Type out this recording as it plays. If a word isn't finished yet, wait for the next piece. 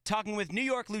talking with New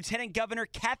York Lieutenant Governor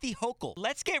Kathy Hochul.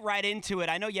 Let's get right into it.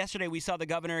 I know yesterday we saw the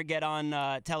governor get on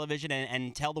television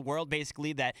and tell the world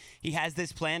basically that he has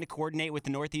this plan to coordinate with the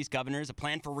Northeast governors, a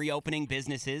plan for reopening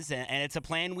businesses, and it's a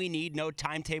plan we need. No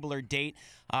timetable or date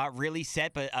really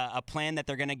set, but a plan that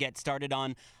they're going to get started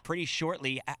on pretty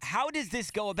shortly. How does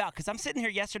this go about? Because I'm sitting here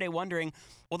yesterday wondering,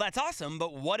 well, that's awesome,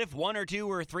 but what if one or two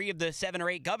or three of the 7 or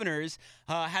 8 governors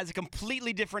has a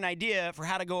completely different idea for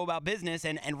how to go about business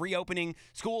and reopening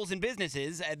schools and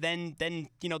businesses than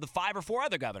the 5 or 4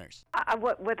 other governors?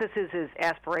 What this is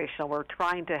aspirational. We're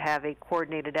trying to have a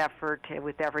coordinated effort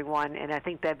with everyone, and I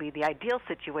think that'd be the ideal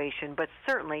situation, but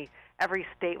certainly every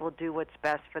state will do what's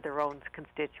best for their own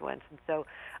constituents. And so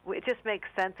it just makes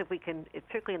sense if we can,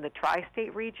 particularly in the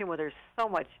tri-state region where there's so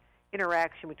much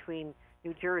interaction between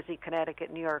New Jersey,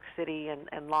 Connecticut, New York City,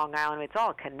 and Long Island. It's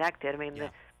all connected. I mean, the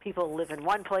people live in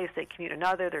one place, they commute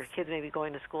another. Their kids may be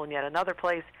going to school in yet another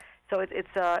place. So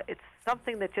it's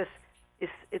something that just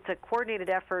it's a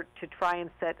coordinated effort to try and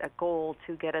set a goal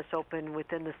to get us open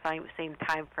within the same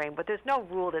time frame. But there's no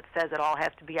rule that says it all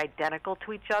has to be identical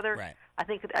to each other. Right. I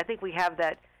think we have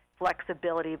that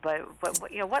flexibility, but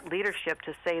what leadership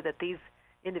to say that these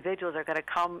individuals are going to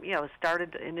come,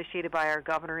 initiated by our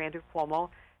Governor Andrew Cuomo,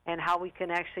 and how we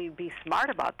can actually be smart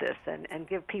about this and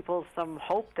give people some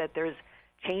hope that there's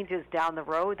changes down the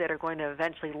road that are going to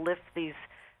eventually lift these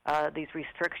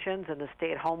restrictions and the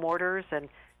stay-at-home orders and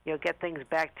get things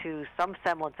back to some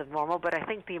semblance of normal. But I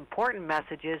think the important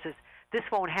message is this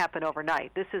won't happen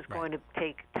overnight. This is going to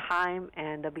take time,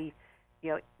 and there'll be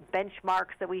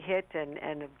benchmarks that we hit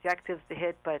and objectives to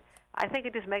hit, but I think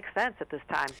it just makes sense at this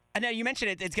time. I know you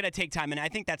mentioned it's going to take time, and I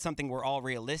think that's something we're all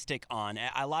realistic on.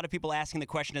 A lot of people asking the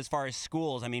question as far as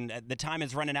schools. I mean, the time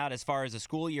is running out as far as the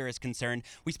school year is concerned.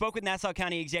 We spoke with Nassau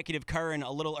County Executive Curran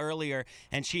a little earlier,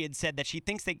 and she had said that she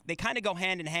thinks they kind of go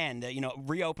hand in hand.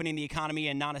 Reopening the economy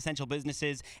and non-essential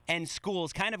businesses and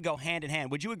schools kind of go hand in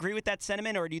hand. Would you agree with that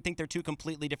sentiment, or do you think they're two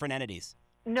completely different entities?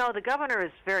 No, the governor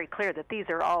is very clear that these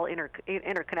are all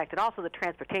interconnected. Also, the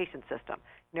transportation system.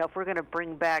 If we're going to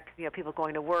bring back people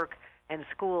going to work and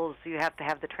schools, you have to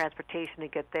have the transportation to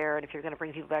get there. And if you're going to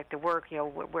bring people back to work,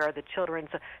 where are the children?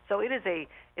 So it's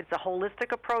a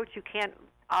holistic approach. You can't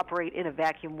operate in a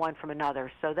vacuum one from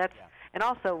another. So that's and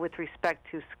also with respect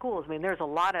to schools. I mean, there's a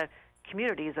lot of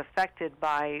communities affected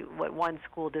by what one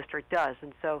school district does,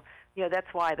 and so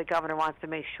that's why the governor wants to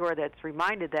make sure that it's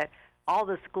reminded that all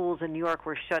the schools in New York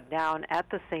were shut down at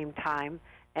the same time,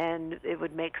 and it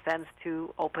would make sense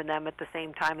to open them at the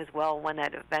same time as well when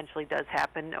that eventually does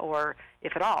happen, or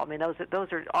if at all. I mean, those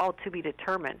are all to be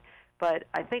determined. But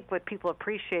I think what people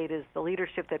appreciate is the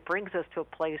leadership that brings us to a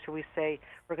place where we say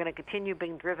we're going to continue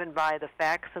being driven by the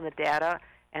facts and the data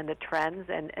and the trends,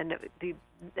 and the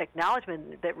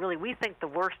acknowledgement that really we think the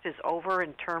worst is over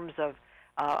in terms of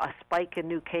a spike in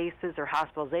new cases or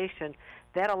hospitalization.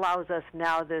 That allows us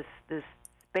now this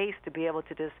space to be able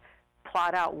to just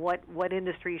plot out what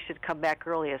industries should come back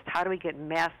earliest. How do we get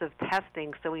massive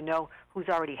testing so we know who's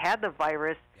already had the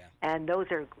virus, and those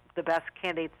are the best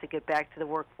candidates to get back to the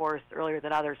workforce earlier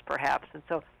than others, perhaps. And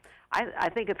so I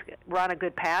think we're on a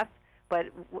good path, but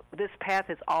this path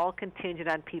is all contingent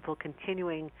on people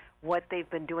continuing what they've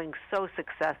been doing so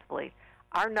successfully.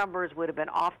 Our numbers would have been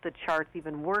off the charts,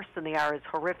 even worse than they are, as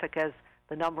horrific as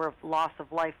the number of loss of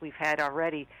life we've had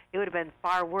already. It would have been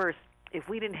far worse if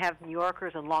we didn't have New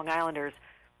Yorkers and Long Islanders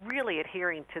really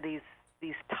adhering to these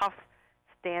tough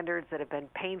standards that have been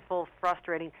painful,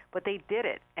 frustrating, but they did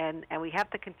it. And we have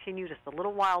to continue just a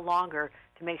little while longer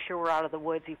to make sure we're out of the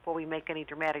woods before we make any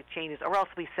dramatic changes, or else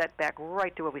we set back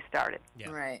right to where we started. Yeah.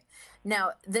 Right.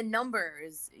 Now, the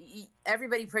numbers,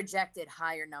 everybody projected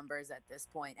higher numbers at this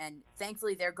point, and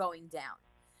thankfully they're going down.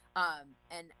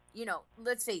 And,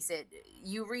 let's face it,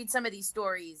 you read some of these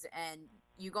stories and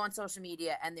you go on social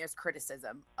media and there's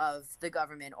criticism of the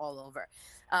government all over.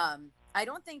 I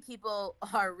don't think people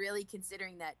are really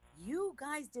considering that you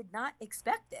guys did not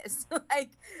expect this.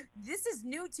 This is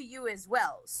new to you as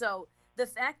well. So the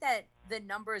fact that the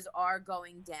numbers are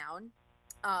going down,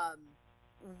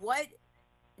 what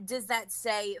does that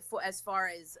say for as far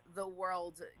as the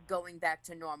world going back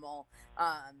to normal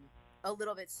a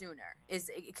little bit sooner? Is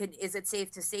it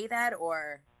safe to say that,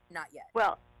 or not yet?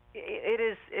 Well, it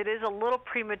is a little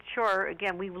premature.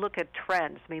 Again, we look at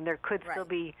trends. I mean, there could still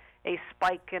be a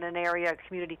spike in an area, a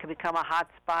community can become a hot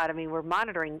spot. I mean, we're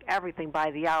monitoring everything by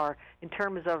the hour in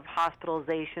terms of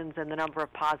hospitalizations and the number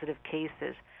of positive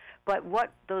cases. But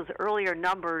what those earlier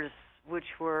numbers, which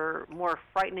were more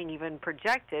frightening even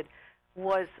projected,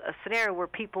 was a scenario where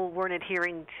people weren't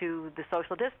adhering to the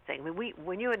social distancing. I mean,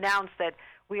 when you announce that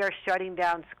we are shutting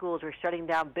down schools, we're shutting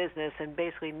down business, and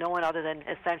basically no one other than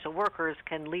essential workers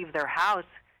can leave their house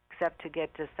except to get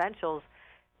essentials,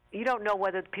 you don't know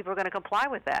whether people are going to comply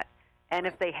with that. And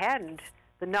if they hadn't,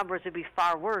 the numbers would be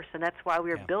far worse, and that's why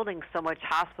we are building so much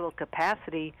hospital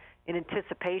capacity in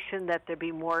anticipation that there'd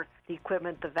be more the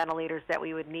equipment, the ventilators that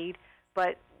we would need.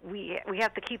 But we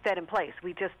have to keep that in place.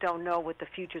 We just don't know what the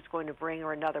future's going to bring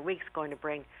or another week's going to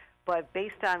bring. But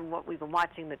based on what we've been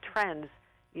watching, the trends,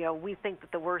 we think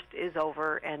that the worst is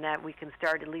over and that we can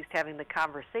start at least having the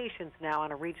conversations now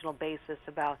on a regional basis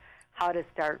about how to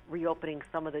start reopening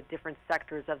some of the different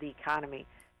sectors of the economy.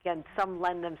 Again, some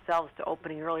lend themselves to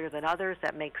opening earlier than others.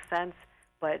 That makes sense.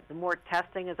 But the more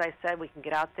testing, as I said, we can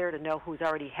get out there to know who's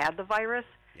already had the virus,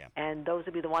 and those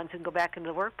would be the ones who can go back into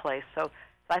the workplace. So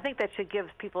I think that should give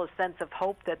people a sense of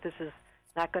hope that this is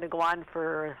not going to go on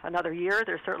for another year.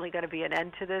 There's certainly going to be an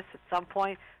end to this at some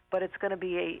point, but it's going to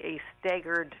be a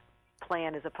staggered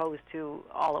plan as opposed to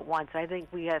all at once. I think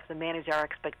we have to manage our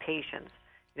expectations.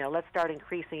 Let's start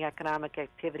increasing economic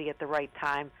activity at the right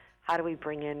time. How do we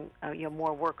bring in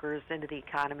more workers into the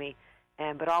economy?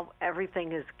 But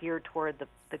everything is geared toward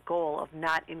the goal of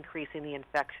not increasing the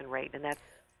infection rate, and that's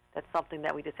something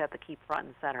that we just have to keep front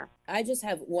and center. I just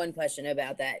have one question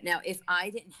about that. Now, if I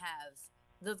didn't have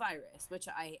the virus, which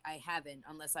I haven't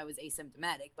unless I was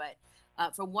asymptomatic, but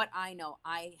from what I know,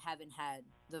 I haven't had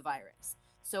the virus.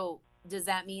 So does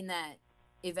that mean that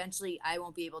eventually I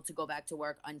won't be able to go back to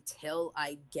work until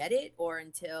I get it, or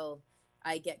until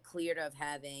I get cleared of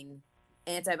having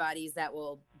antibodies that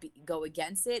will go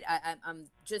against it? I'm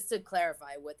just to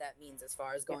clarify what that means as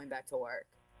far as going back to work.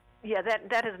 Yeah,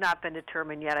 that has not been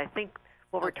determined yet. I think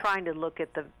what we're trying to look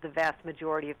at the vast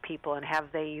majority of people and have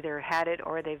they either had it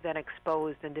or they've been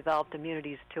exposed and developed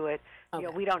immunities to it. Okay.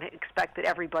 We don't expect that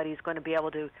everybody's going to be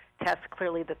able to test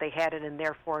clearly that they had it and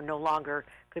therefore no longer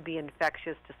could be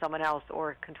infectious to someone else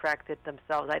or contract it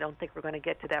themselves. I don't think we're going to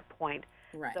get to that point.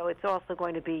 Right. So it's also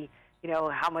going to be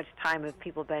how much time have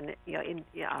people been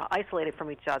isolated from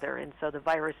each other, and so the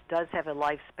virus does have a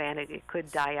lifespan. It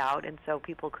could die out, and so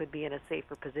people could be in a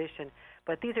safer position.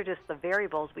 But these are just the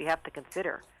variables we have to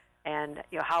consider, and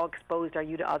how exposed are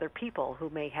you to other people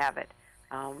who may have it,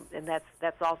 and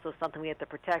that's also something we have to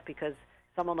protect, because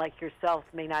someone like yourself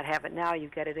may not have it now. You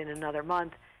get it in another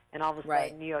month, and all of a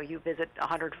sudden you visit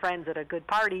 100 friends at a good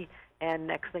party, and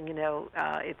next thing you know,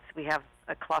 we have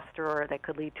a cluster that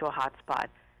could lead to a hot spot.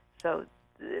 So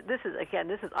this is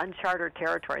uncharted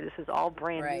territory. This is all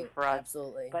brand new for us.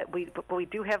 Absolutely. But we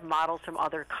do have models from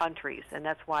other countries, and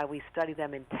that's why we study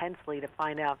them intensely to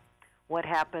find out what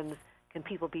happens. Can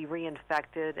people be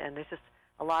reinfected? And there's just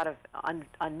a lot of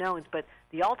unknowns. But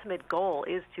the ultimate goal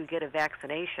is to get a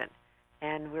vaccination.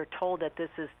 And we're told that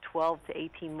this is 12 to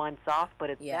 18 months off,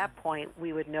 but at that point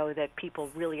we would know that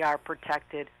people really are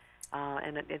protected.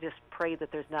 And I just pray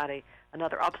that there's not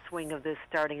another upswing of this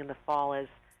starting in the fall, as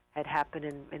had happened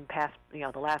in past,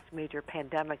 the last major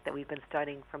pandemic that we've been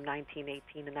studying from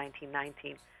 1918 to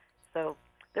 1919. So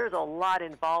there's a lot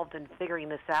involved in figuring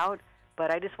this out,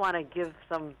 but I just want to give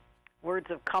some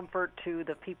words of comfort to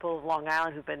the people of Long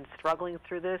Island who've been struggling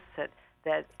through this,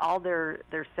 that all their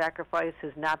sacrifice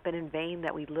has not been in vain,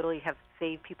 that we literally have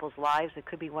saved people's lives. It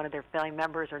could be one of their family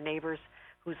members or neighbors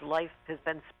whose life has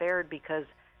been spared because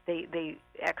they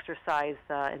exercised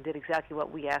and did exactly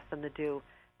what we asked them to do,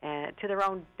 and to their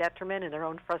own detriment and their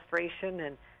own frustration.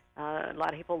 And a lot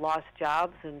of people lost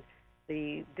jobs, and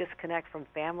the disconnect from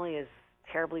family is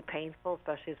terribly painful,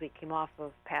 especially as we came off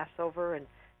of Passover and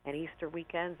Easter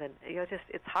weekends. And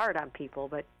it's hard on people,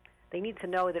 but they need to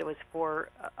know that it was for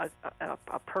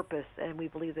a purpose, and we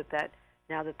believe that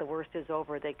now that the worst is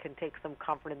over, they can take some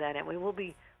comfort in that. And we will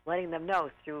be letting them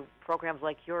know through programs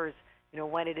like yours,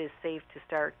 when it is safe to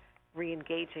start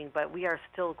re-engaging, but we are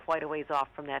still quite a ways off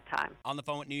from that time. On the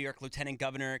phone with New York Lieutenant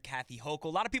Governor Kathy Hochul. A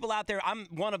lot of people out there, I'm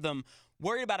one of them,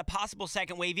 worried about a possible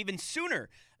second wave even sooner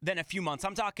than a few months.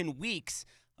 I'm talking weeks.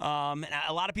 And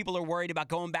a lot of people are worried about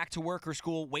going back to work or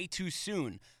school way too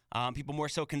soon. People more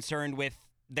so concerned with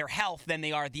their health than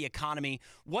they are the economy.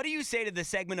 What do you say to the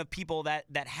segment of people that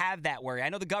have that worry? I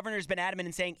know the governor's been adamant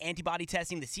in saying antibody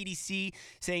testing, the CDC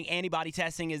saying antibody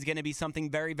testing is going to be something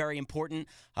very, very important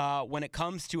when it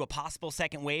comes to a possible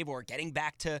second wave or getting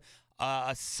back to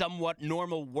a somewhat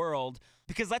normal world.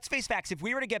 Because let's face facts, if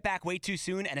we were to get back way too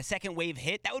soon and a second wave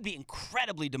hit, that would be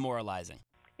incredibly demoralizing.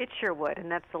 It sure would,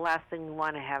 and that's the last thing we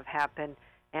want to have happen.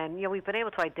 And, we've been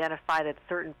able to identify that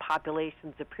certain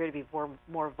populations appear to be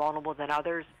more vulnerable than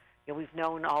others. We've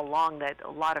known all along that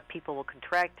a lot of people will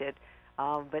contract it,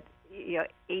 but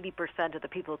 80% of the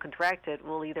people who contract it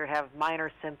will either have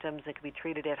minor symptoms that can be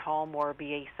treated at home or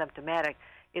be asymptomatic.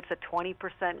 It's a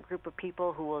 20% group of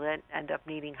people who will then end up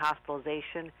needing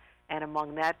hospitalization, and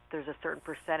among that, there's a certain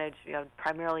percentage,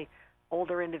 primarily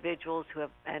older individuals who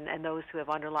have, and those who have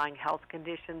underlying health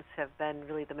conditions have been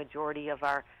really the majority of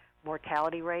our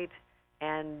mortality rate,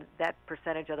 and that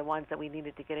percentage are the ones that we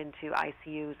needed to get into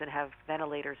ICUs and have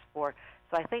ventilators for.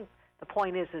 So I think the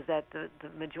point is that the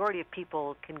majority of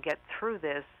people can get through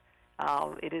this.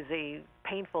 It is a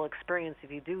painful experience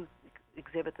if you do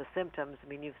exhibit the symptoms. I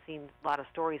mean, you've seen a lot of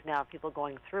stories now of people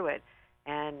going through it,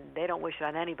 and they don't wish it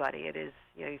on anybody. It is,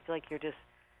 you feel like you're just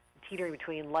teetering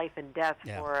between life and death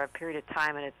for a period of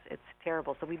time, and it's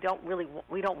terrible. So we don't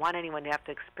want anyone to have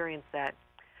to experience that.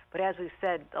 But as we've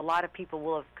said, a lot of people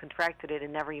will have contracted it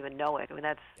and never even know it. I mean,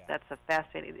 that's a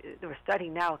fascinating. We're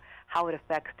studying now how it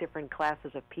affects different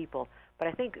classes of people. But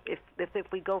I think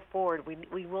if we go forward,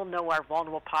 we will know our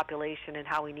vulnerable population and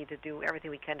how we need to do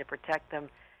everything we can to protect them.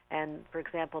 And for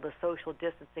example, the social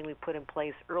distancing we put in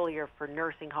place earlier for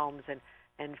nursing homes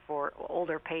and for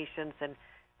older patients, and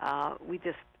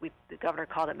the governor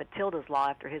called it Matilda's Law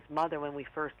after his mother when we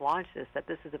first launched this, that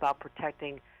this is about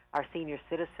protecting our senior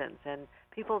citizens. And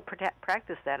people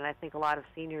practice that, and I think a lot of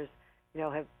seniors,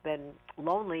 have been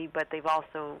lonely, but they've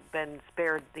also been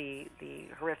spared the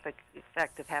horrific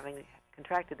effect of having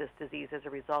contracted this disease as a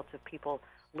result of people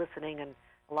listening and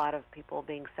a lot of people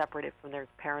being separated from their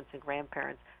parents and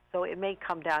grandparents. So it may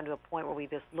come down to a point where we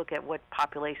just look at what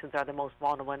populations are the most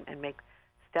vulnerable and make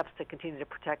steps to continue to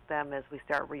protect them as we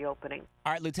start reopening.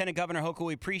 All right, Lieutenant Governor Hochul,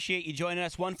 we appreciate you joining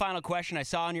us. One final question. I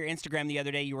saw on your Instagram the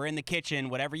other day you were in the kitchen.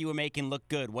 Whatever you were making looked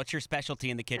good. What's your specialty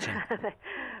in the kitchen?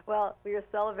 Well, we were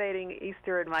celebrating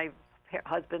Easter in my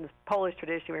husband's Polish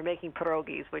tradition. We were making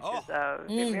pierogies, which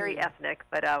is very ethnic,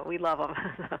 but we love them.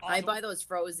 Awesome. I buy those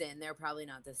frozen. They're probably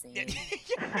not the same.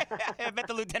 I bet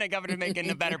the Lieutenant Governor's making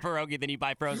a better pierogi than you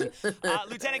buy frozen.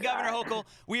 Lieutenant Governor Hochul,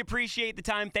 we appreciate the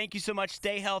time. Thank you so much.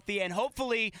 Stay healthy, and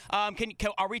hopefully,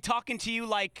 are we talking to you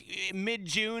like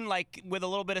mid-June, like with a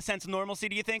little bit of sense of normalcy?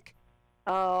 Do you think?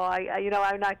 Oh,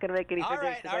 I'm not going to make any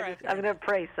predictions. All right. I'm going to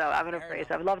pray so. I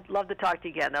would love to talk to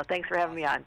you again, though. Thanks for having me on.